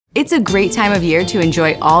It's a great time of year to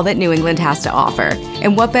enjoy all that New England has to offer.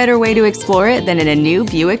 And what better way to explore it than in a new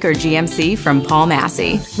Buick or GMC from Paul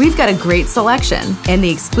Masse? We've got a great selection and the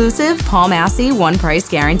exclusive Paul Masse one price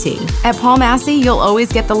guarantee. At Paul Masse, you'll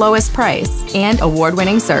always get the lowest price and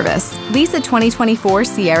award-winning service. Lease a 2024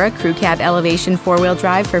 Sierra Crew Cab Elevation 4-wheel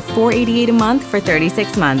drive for $488 a month for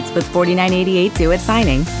 36 months with $49.88 due at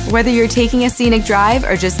signing. Whether you're taking a scenic drive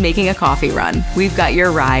or just making a coffee run, we've got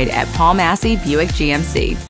your ride at Paul Masse Buick GMC.